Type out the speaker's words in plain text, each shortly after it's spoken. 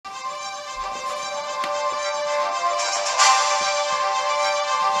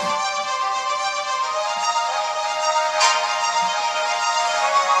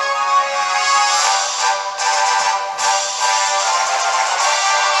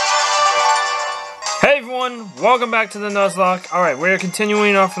everyone, welcome back to the Nuzlocke. Alright, we're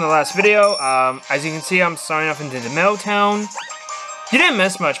continuing off from the last video. As you can see, I'm starting off into the Meadow Town. You didn't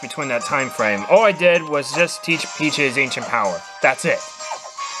miss much between that time frame. All I did was just teach Peach's ancient power. That's it.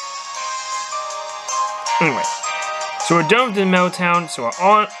 Anyway, so we're done with the Meadow Town, so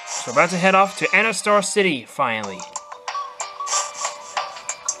we're about to head off to Anastar City, finally.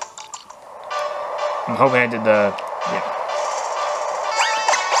 I'm hoping I did the... yeah.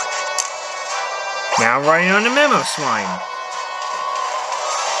 Now riding on the Memo Swine.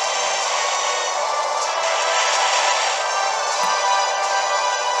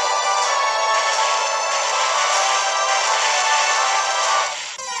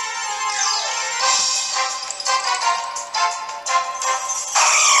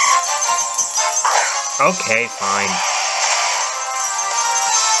 Okay, fine.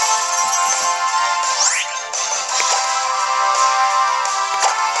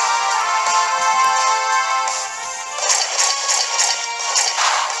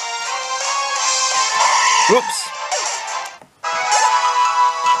 Whoops.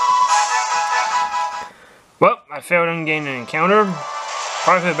 Well, I failed on getting an encounter.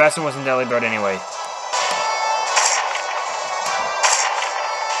 Probably for the best it wasn't Deli Bird anyway.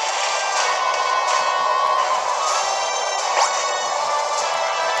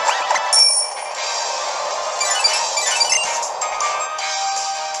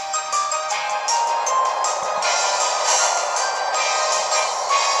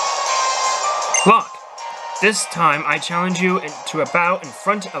 Look! This time, I challenge you to a bout in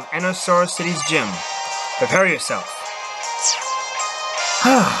front of Anastar City's gym. Prepare yourself.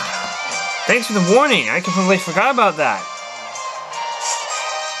 Thanks for the warning. I completely forgot about that.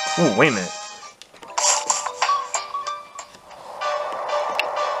 Ooh, wait a minute.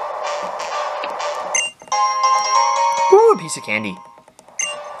 Ooh, a piece of candy.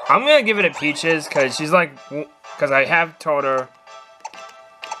 I'm gonna give it to Peaches, because she's like... because I have told her...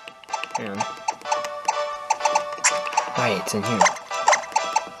 and right, it's in here.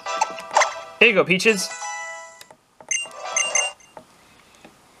 Here you go, Peaches.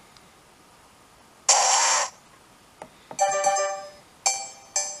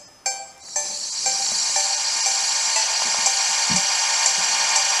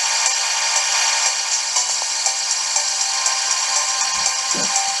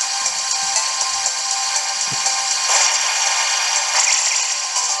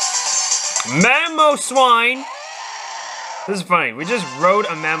 Mammo Swine! This is funny. We just rode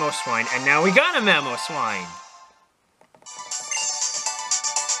a Mammo Swine, and now we got a Mammo Swine.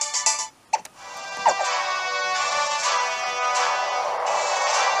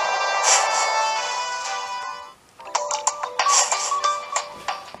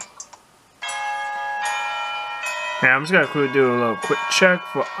 Now I'm just gonna do a little quick check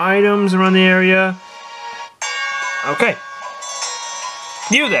for items around the area. Okay.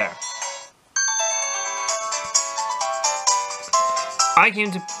 You there. I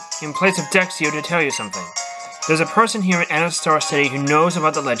came in place of Dexio to tell you something. There's a person here in Anastar City who knows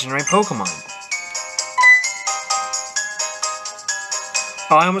about the legendary Pokemon.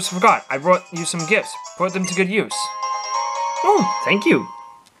 Oh, I almost forgot. I brought you some gifts. Put them to good use. Oh, thank you.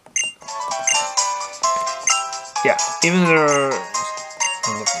 Yeah, even though they're...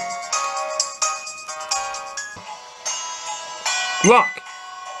 Look!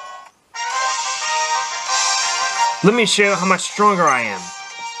 Let me show you how much stronger I am.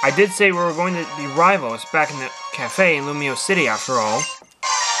 I did say we were going to be rivals back in the cafe in Lumio City, after all.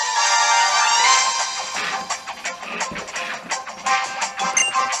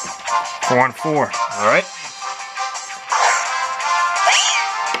 Four. Alright.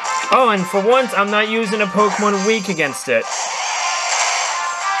 Oh, and for once, I'm not using a Pokemon weak against it.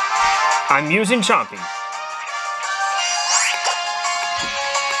 I'm using Chompy.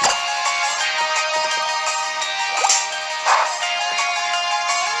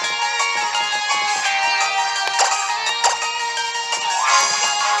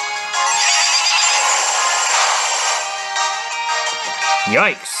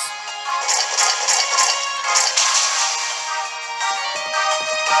 Yikes.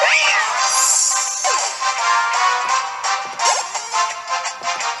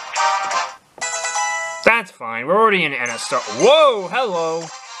 That's fine. We're already in Anastar. Whoa! Hello!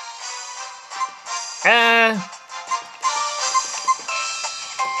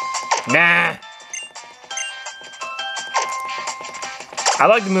 Nah. I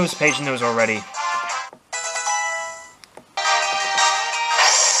like the moves page knows already.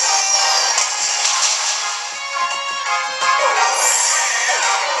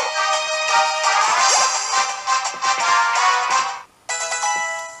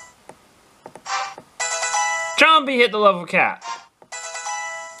 Chompy hit the level cap.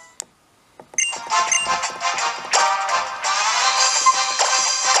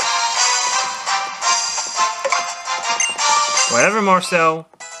 Whatever, Marcel.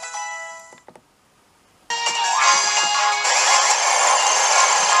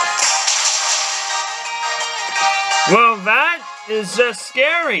 Well, that is just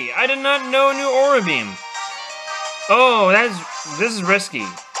scary. I did not know a new Aura Beam. Oh, this is risky.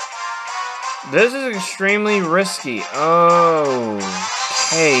 This is extremely risky. Oh,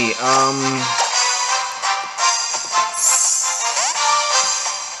 okay,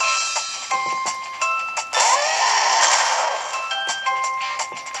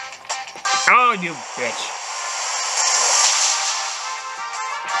 Oh, you bitch.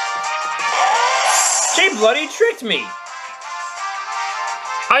 She bloody tricked me.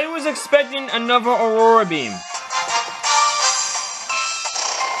 I was expecting another Aurora Beam.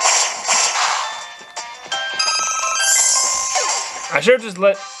 I should have just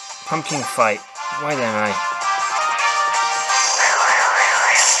let Pumpkin fight. Why didn't I?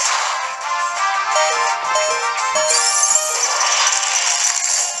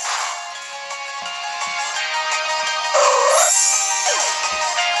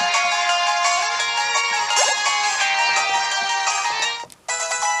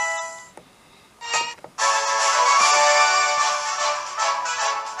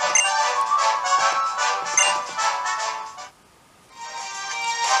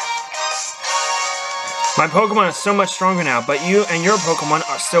 My Pokemon is so much stronger now, but you and your Pokemon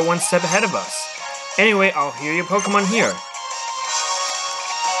are still one step ahead of us. Anyway, I'll hear your Pokemon here.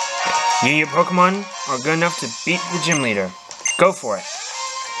 You and your Pokemon are good enough to beat the gym leader. Go for it.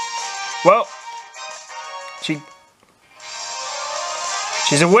 Well, she's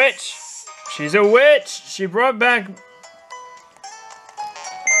a witch. She's a witch. She brought back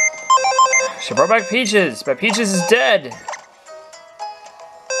Peaches, but Peaches is dead.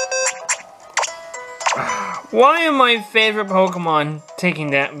 Why am my favorite Pokemon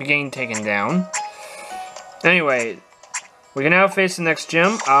getting taken down? Anyway, we can now face the next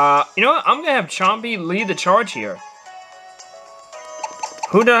gym. You know what? I'm gonna have Chompy lead the charge here.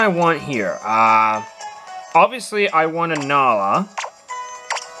 Who do I want here? Obviously I want a Nala.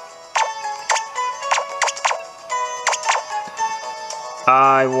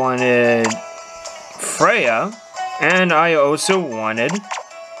 I wanted Freya, and I also wanted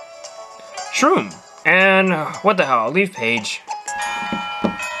Shroom. And what the hell, leave page.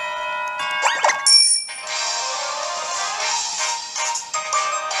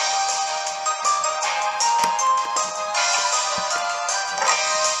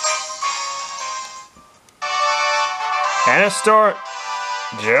 And a start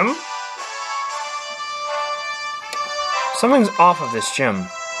gym? Something's off of this gym.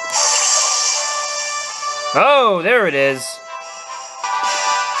 Oh, there it is.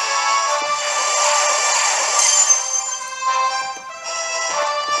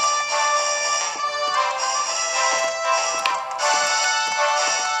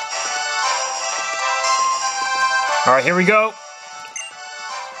 All right, here we go.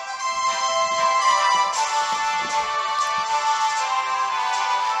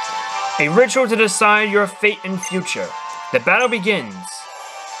 A ritual to decide your fate and future. The battle begins.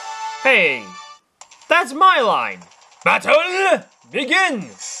 Hey, that's my line. Battle begin.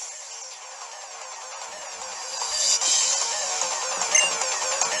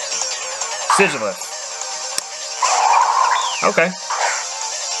 Sigilus. Okay.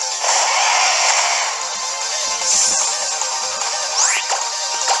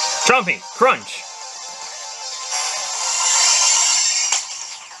 Chompy, crunch.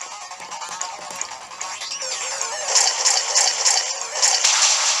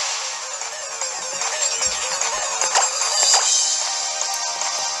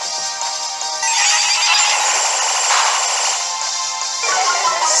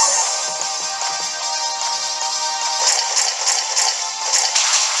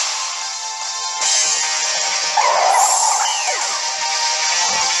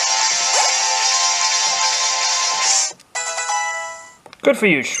 Good for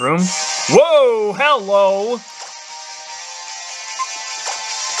you, Shroom. Whoa, hello!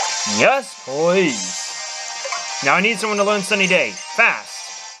 Yes, please. Now I need someone to learn Sunny Day.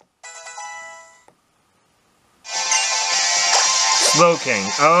 Fast. Slowking.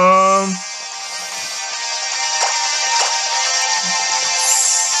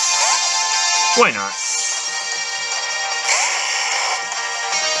 Why not?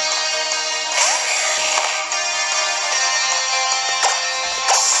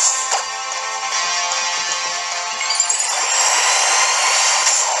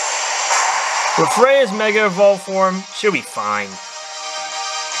 With Freya's Mega Evolved form, she'll be fine.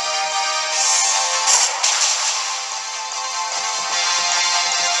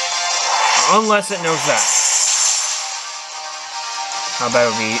 Unless it knows that. How about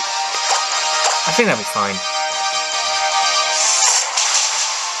it would be... I think that'd be fine.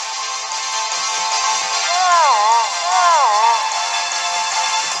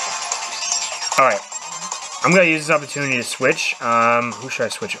 Alright. I'm gonna use this opportunity to switch. Who should I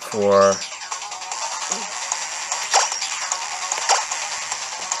switch it for?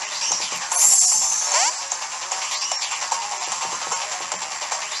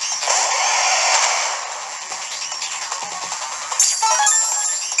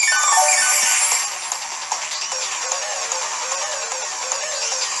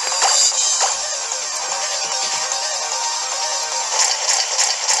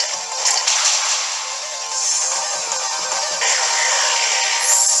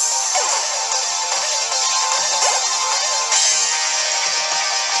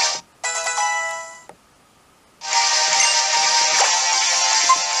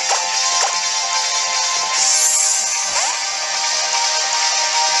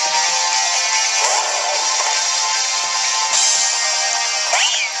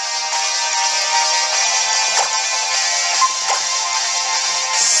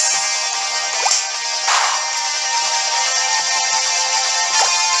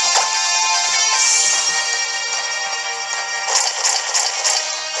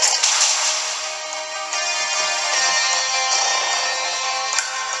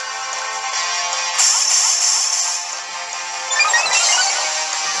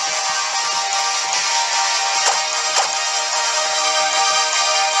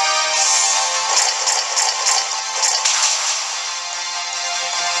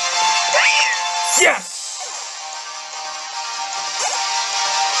 Yes!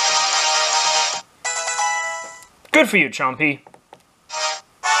 Good for you, Chompy.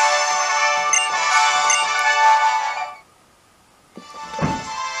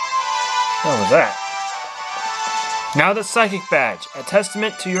 What was that? Now the Psychic Badge, a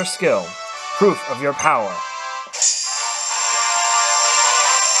testament to your skill, proof of your power.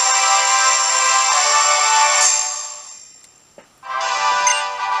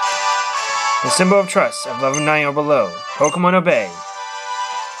 The symbol of trust of level 9 or below. Pokemon obey.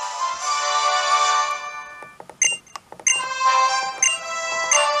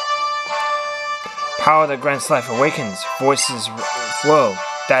 Power that grants life awakens. Voices flow.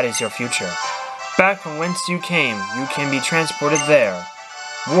 That is your future. Back from whence you came, you can be transported there.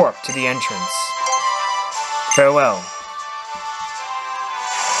 Warp to the entrance. Farewell.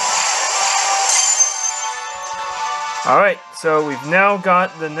 Alright, so we've now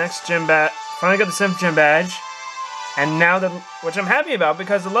got the next gym badge. Finally got the 7th gym badge. And now which I'm happy about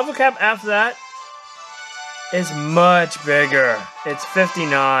because the level cap after that is much bigger. It's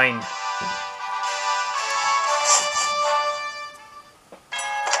 59.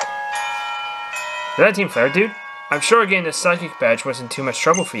 Is that Team Flare, dude? I'm sure getting the Psychic Badge wasn't too much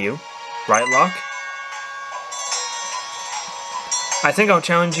trouble for you. Right, Locke? I think I'll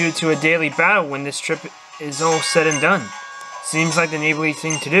challenge you to a daily battle when this trip is all said and done. Seems like the neighborly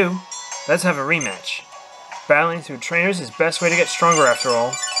thing to do. Let's have a rematch. Battling through trainers is the best way to get stronger after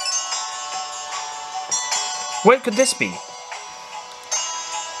all. What could this be?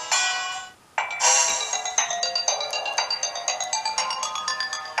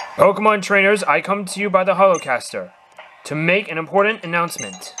 Pokemon trainers, I come to you by the Holocaster to make an important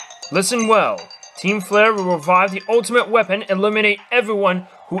announcement. Listen well. Team Flare will revive the ultimate weapon, eliminate everyone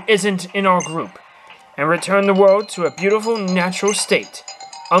who isn't in our group, and return the world to a beautiful natural state.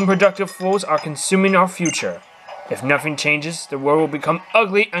 Unproductive fools are consuming our future. If nothing changes, the world will become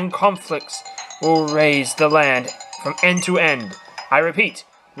ugly and conflicts will raise the land from end to end. I repeat,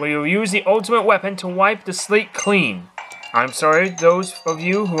 we will use the ultimate weapon to wipe the slate clean. I'm sorry, those of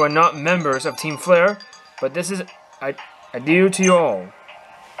you who are not members of Team Flare, but this is adieu to you all.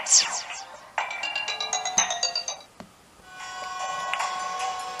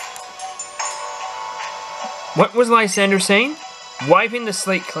 What was Lysander saying? Wiping the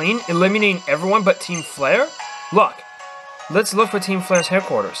slate clean, eliminating everyone but Team Flare? Look, let's look for Team Flare's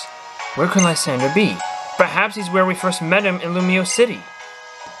headquarters. Where could Lysander be? Perhaps he's where we first met him in Lumio City.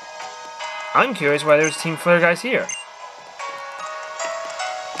 I'm curious why there's Team Flare guys here.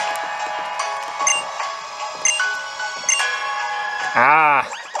 Ah.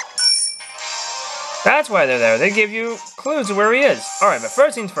 That's why they're there. They give you clues of where he is. Alright, but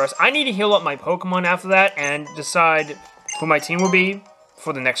first things first, I need to heal up my Pokemon after that and decide who my team will be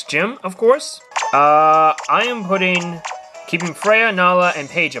for the next gym, of course. I am putting Keeping Freya, Nala, and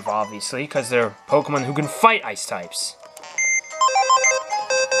Paige obviously, because they're Pokemon who can fight ice types.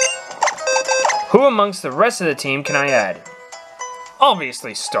 Who amongst the rest of the team can I add?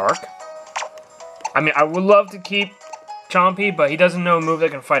 Obviously Stark. I mean, I would love to keep Chompy, but he doesn't know a move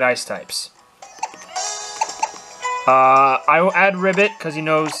that can fight ice types. I will add Ribbit, because he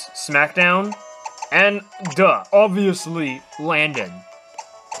knows Smackdown. And, duh, obviously, Landon.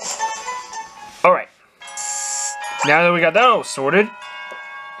 Alright. Now that we got that all sorted,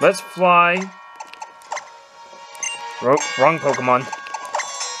 let's fly. Wrong Pokemon.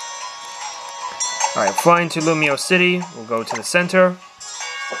 Alright, flying to Lumio City. We'll go to the center.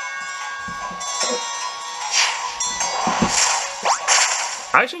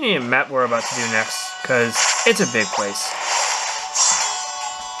 I actually need a map we're about to do next, because it's a big place.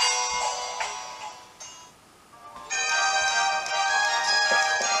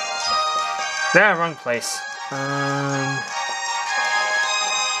 Wrong place.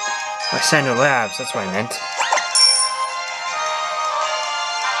 Lysander Labs, that's what I meant.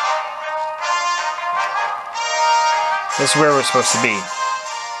 This is where we're supposed to be.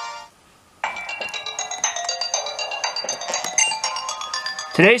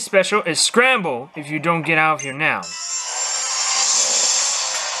 Today's special is Scramble if you don't get out of here now.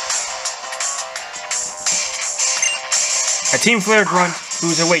 A Team Flare Grunt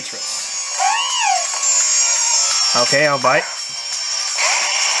who's a waitress. Okay, I'll bite.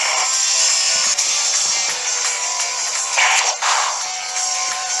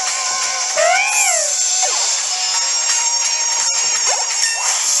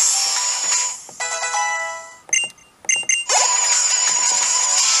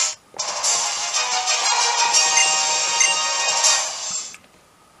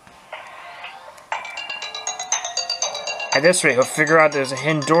 At this rate, he'll figure out there's a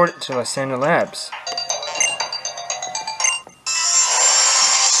hidden door to Lysander Labs.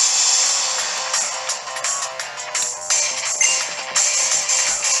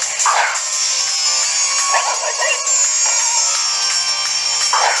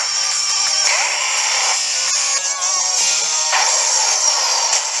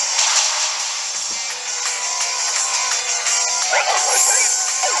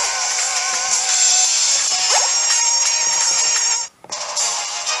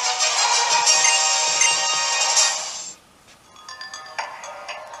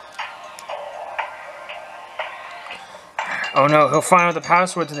 Oh no, he'll find out the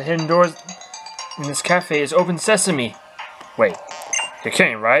password to the hidden doors in this cafe is Open Sesame. Wait, you're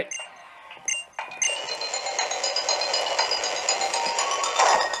kidding, right?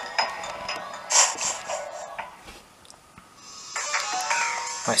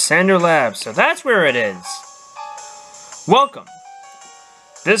 Lysander Labs, so that's where it is. Welcome.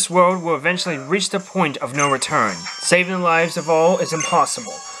 This world will eventually reach the point of no return. Saving the lives of all is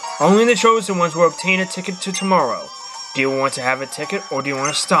impossible. Only the chosen ones will obtain a ticket to tomorrow. Do you want to have a ticket, or do you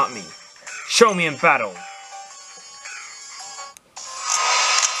want to stop me? Show me in battle.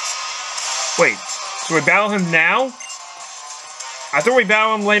 Wait, so we battle him now? I thought we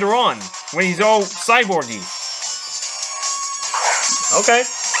battle him later on, when he's all cyborgy. Okay.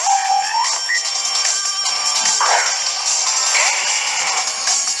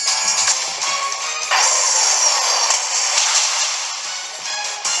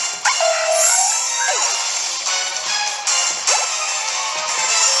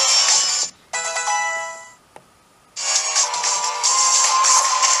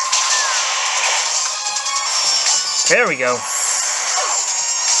 There we go.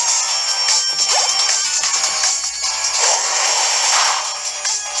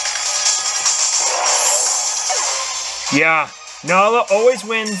 Yeah, Nala always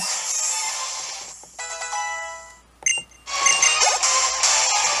wins.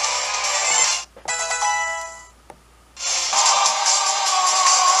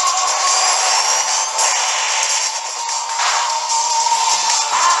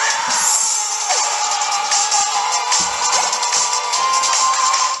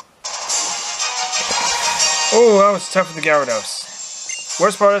 Oh, that was tough with the Gyarados.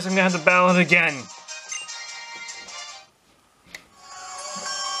 Worst part is I'm gonna have to battle it again.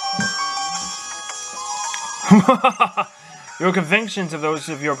 Your convictions of those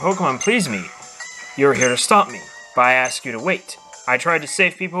of your Pokemon please me. You're here to stop me, but I ask you to wait. I tried to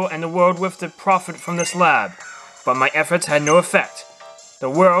save people and the world with the profit from this lab, but my efforts had no effect. The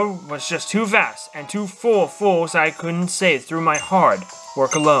world was just too vast and too full of fools I couldn't save through my hard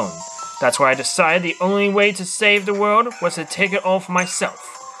work alone. That's why I decided the only way to save the world was to take it all for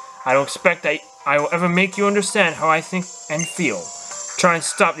myself. I don't expect that I will ever make you understand how I think and feel. Try and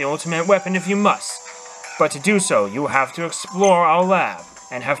stop the ultimate weapon if you must. But to do so, you will have to explore our lab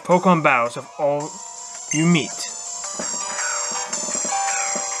and have Pokemon battles of all you meet.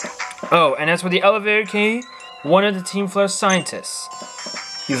 Oh, and as for the elevator key, one of the Team Flare scientists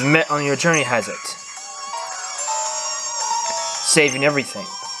you've met on your journey has it. Saving everything.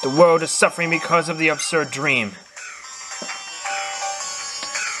 The world is suffering because of the absurd dream.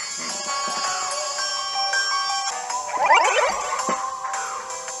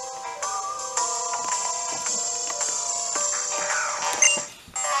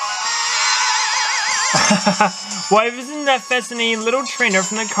 Why, isn't that fascinating little trainer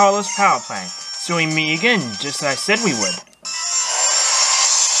from the Carlos power plant? So we meet again, just as I said we would.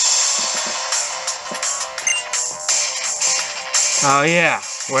 Oh yeah,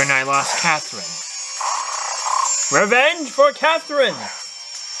 when I lost Catherine. Revenge for Catherine!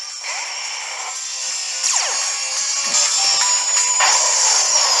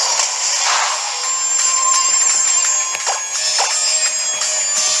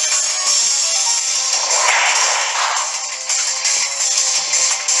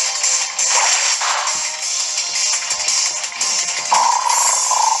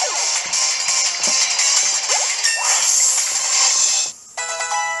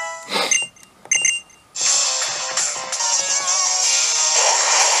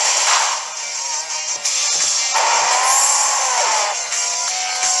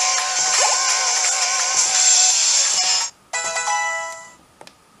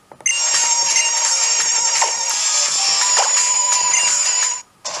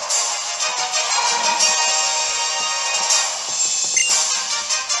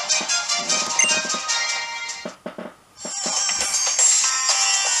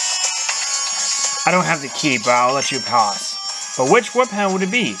 I don't have the key, but I'll let you pass. But which weapon would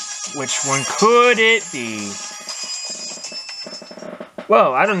it be? Which one could it be?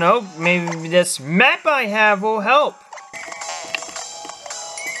 Well, I don't know. Maybe this map I have will help.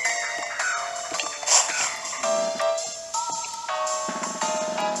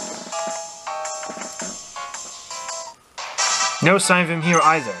 No sign of him here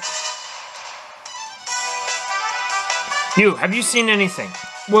either. Have you seen anything?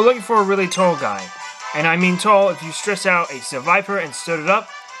 We're looking for a really tall guy. And I mean tall, if you stress out a Viper and stood it up,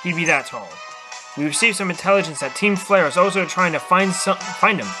 he'd be that tall. We received some intelligence that Team Flare is also trying to find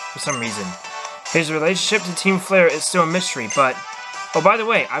him for some reason. His relationship to Team Flare is still a mystery, but... Oh, by the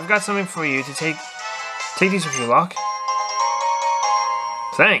way, I've got something for you to take... Take these with you, Locke.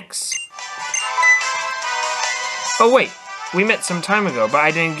 Thanks. Oh, wait. We met some time ago, but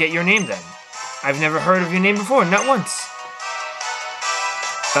I didn't get your name then. I've never heard of your name before, not once.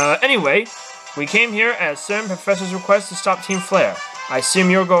 Anyway, we came here at a certain professor's request to stop Team Flare. I assume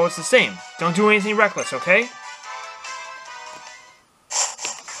your goal is the same. Don't do anything reckless, okay?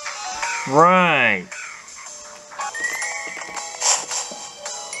 Right.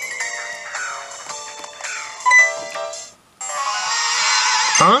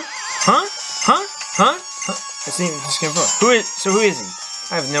 Huh? Huh? Huh? Huh? Huh? I see him just came forward. Who is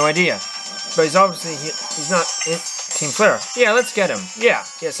he? I have no idea. But he's obviously, he's not in Team Flare. Yeah, let's get him. Yeah,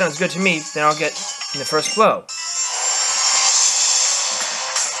 sounds good to me. Then I'll get in the first blow.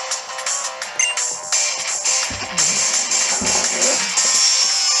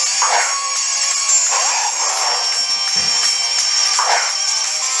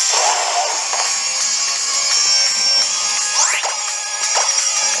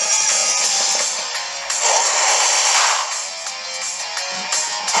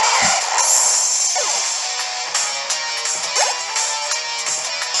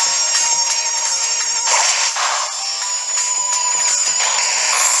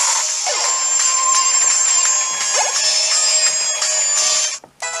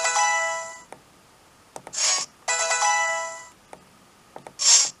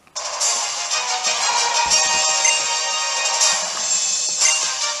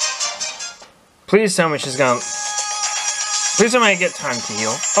 Please tell me she's gonna... Please tell me I get time to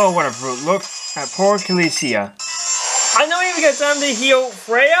heal. Oh, what a brute. Look at poor Calicia. I don't even get time to heal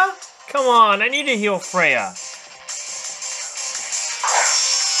Freya? Come on, I need to heal Freya.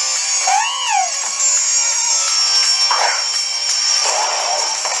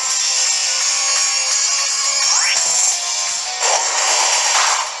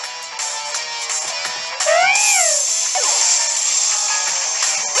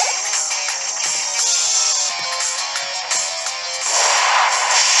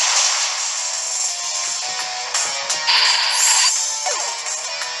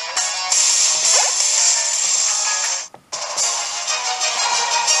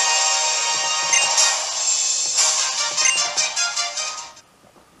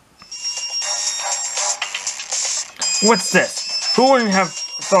 What's this? Who wouldn't have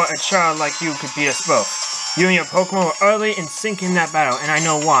thought a child like you could beat us both? You and your Pokemon were early in sinking that battle, and I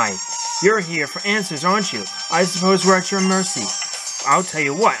know why. You're here for answers, aren't you? I suppose we're at your mercy. I'll tell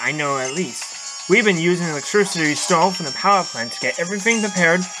you what, I know at least. We've been using electricity stolen from the power plant to get everything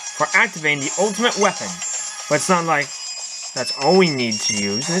prepared for activating the ultimate weapon. But it's not like that's all we need to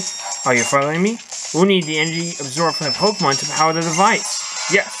use it. Are you following me? We'll need the energy absorbed from the Pokemon to power the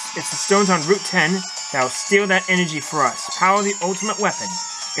device. Yes, it's the stones on Route 10 that will steal that energy for us, power the ultimate weapon.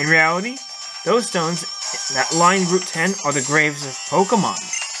 In reality, those stones that line Route 10 are the graves of Pokemon.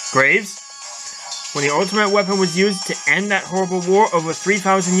 Graves? When the ultimate weapon was used to end that horrible war over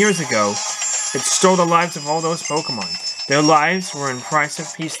 3,000 years ago, it stole the lives of all those Pokemon. Their lives were in price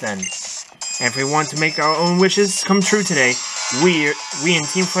of peace then. And if we want to make our own wishes come true today, we in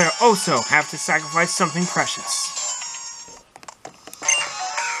Team Flare also have to sacrifice something precious.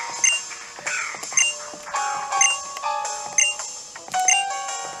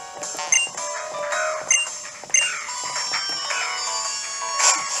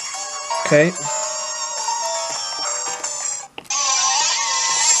 Okay.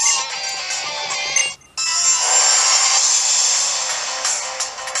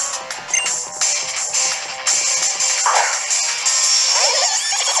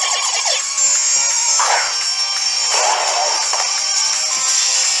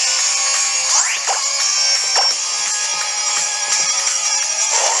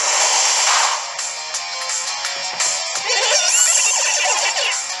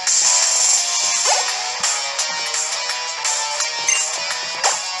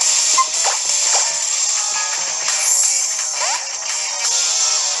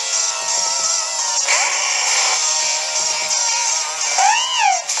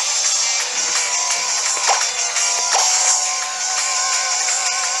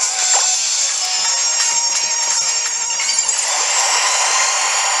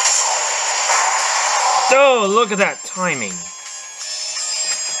 Oh, look at that timing.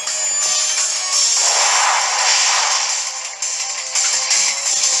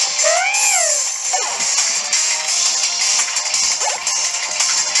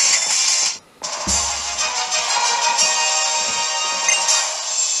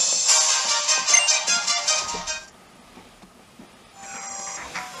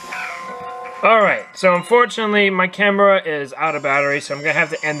 Alright, so unfortunately my camera is out of battery, so I'm gonna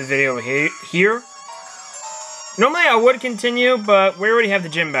have to end the video here. Normally I would continue, but we already have the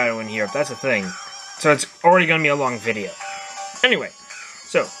gym battle in here, if that's a thing. So it's already gonna be a long video. Anyway,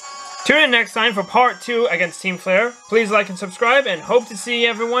 so tune in next time for part 2 against Team Flare. Please like and subscribe, and hope to see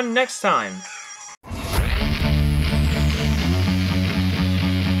everyone next time.